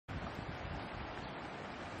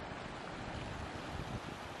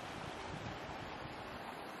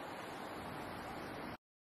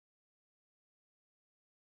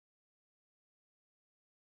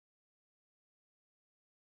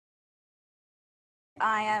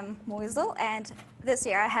I am Moizle, and this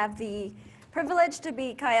year I have the privilege to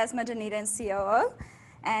be Chiasma Dunedin's COO,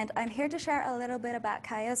 and I'm here to share a little bit about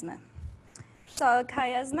Chiasma. So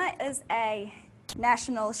Chiasma is a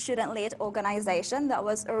national student-led organization that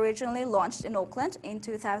was originally launched in Auckland in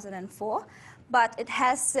 2004, but it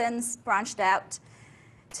has since branched out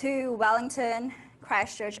to Wellington,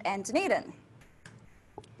 Christchurch, and Dunedin.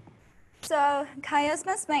 So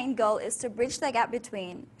Chiasma's main goal is to bridge the gap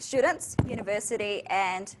between students, university,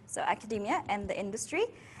 and so academia and the industry.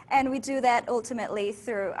 And we do that ultimately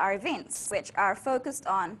through our events, which are focused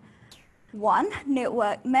on 1,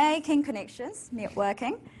 making connections,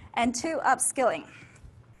 networking, and 2, upskilling.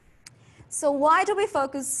 So why do we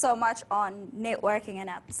focus so much on networking and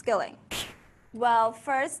upskilling? Well,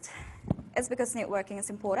 first, it's because networking is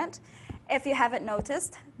important. If you haven't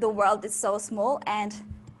noticed, the world is so small, and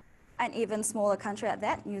an even smaller country at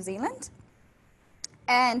that, New Zealand.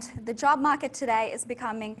 And the job market today is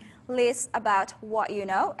becoming less about what you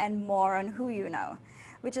know and more on who you know,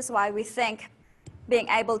 which is why we think being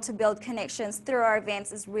able to build connections through our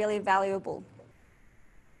events is really valuable.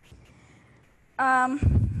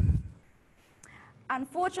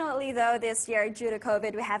 Unfortunately, though, this year, due to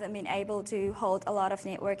COVID, we haven't been able to hold a lot of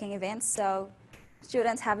networking events, so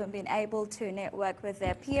students haven't been able to network with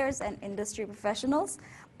their peers and industry professionals.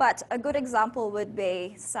 But a good example would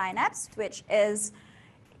be Synapse, which is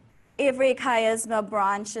every Chiasma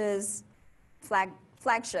branch's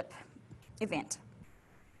flagship event.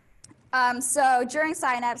 So during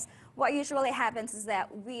Synapse, what usually happens is that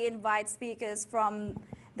we invite speakers from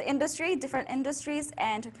the industry, different industries,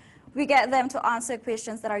 and we get them to answer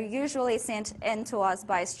questions that are usually sent in to us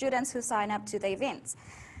by students who sign up to the events.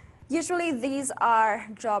 Usually these are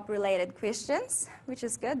job-related questions, which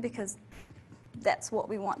is good because that's what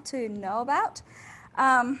we want to know about.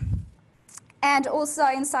 And also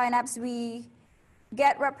in Synapse, we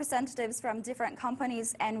get representatives from different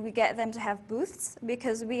companies and we get them to have booths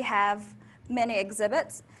because we have many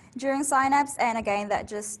exhibits during Synapse. And again,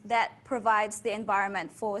 that provides the environment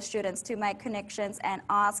for students to make connections and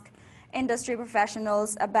ask industry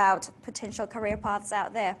professionals about potential career paths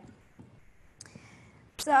out there.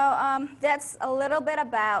 So that's a little bit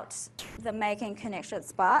about the making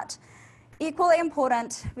connections part. Equally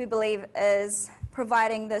important, we believe, is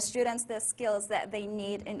providing the students the skills that they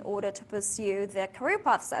need in order to pursue the career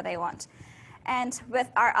paths that they want. And with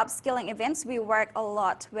our upskilling events, we work a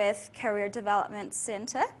lot with Career Development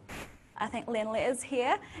Centre. I think Lindley is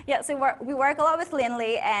here. Yeah, so we work a lot with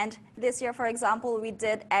Lindley, and this year, for example, we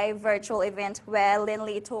did a virtual event where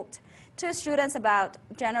Lindley talked to students about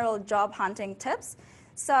general job hunting tips.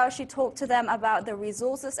 So she talked to them about the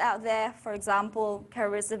resources out there, for example,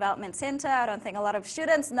 Career Development Centre. I don't think a lot of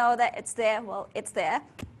students know that it's there. Well, it's there.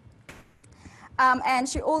 And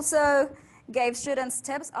she also gave students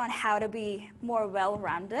tips on how to be more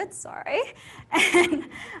well-rounded, and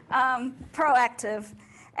proactive.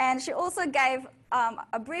 And she also gave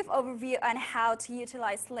a brief overview on how to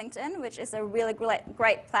utilize LinkedIn, which is a really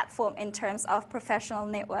great platform in terms of professional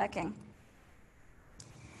networking.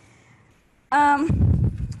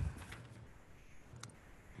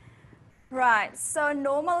 Right, so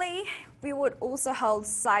normally we would also hold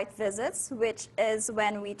site visits, which is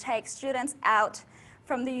when we take students out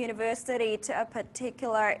from the university to a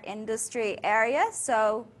particular industry area.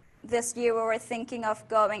 So this year we were thinking of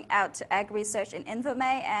going out to Ag Research in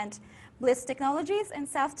Invermay and Bliss Technologies in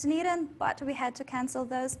South Dunedin, but we had to cancel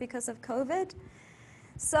those because of COVID.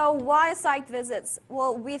 So why site visits?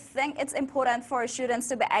 Well, we think it's important for students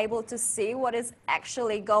to be able to see what is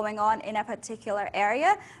actually going on in a particular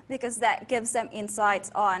area because that gives them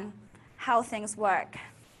insights on how things work.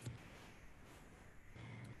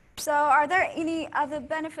 So are there any other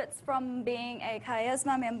benefits from being a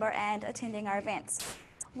Chiasma member and attending our events?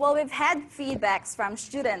 Well, we've had feedbacks from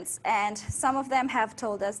students, and some of them have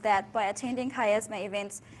told us that by attending Chiasma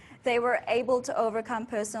events, they were able to overcome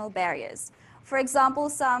personal barriers. For example,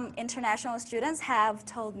 some international students have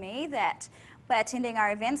told me that by attending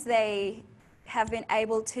our events, they have been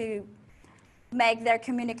able to make their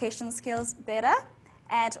communication skills better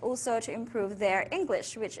and also to improve their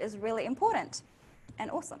English, which is really important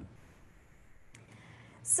and awesome.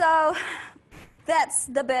 So that's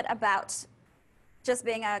the bit about just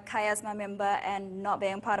being a Chiasma member and not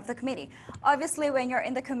being part of the committee. Obviously, when you're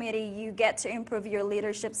in the committee, you get to improve your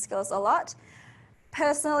leadership skills a lot.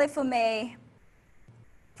 Personally, for me,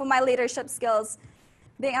 for my leadership skills,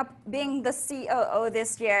 being the COO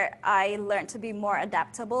this year, I learned to be more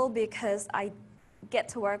adaptable because I get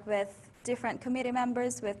to work with different committee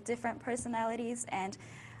members with different personalities, and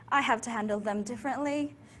I have to handle them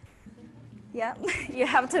differently. Yeah, you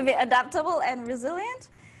have to be adaptable and resilient.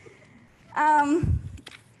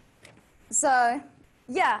 So,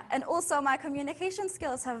 yeah, and also my communication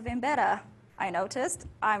skills have been better, I noticed.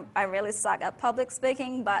 I really suck at public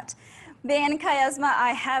speaking, but being in Chiasma,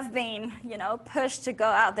 I have been, pushed to go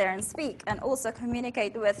out there and speak and also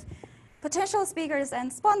communicate with potential speakers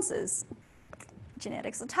and sponsors.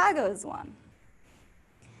 Genetics Otago is one.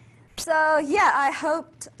 So yeah, I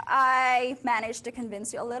hoped I managed to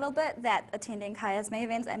convince you a little bit that attending Chiasma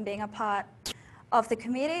events and being a part of the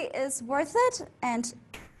community is worth it. And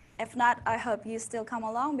if not, I hope you still come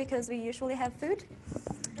along because we usually have food.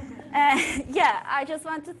 Yeah, I just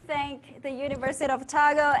want to thank the University of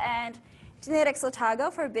Otago and Genetics Otago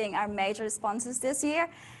for being our major sponsors this year.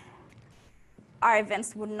 Our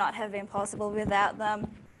events would not have been possible without them.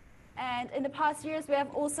 And in the past years, we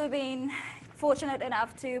have also been fortunate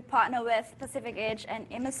enough to partner with Pacific Edge and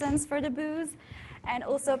Emerson's for the booth, and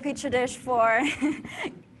also Petri Dish for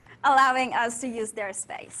allowing us to use their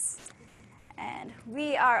space. And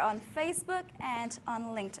we are on Facebook and on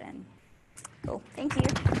LinkedIn. Cool, thank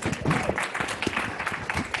you.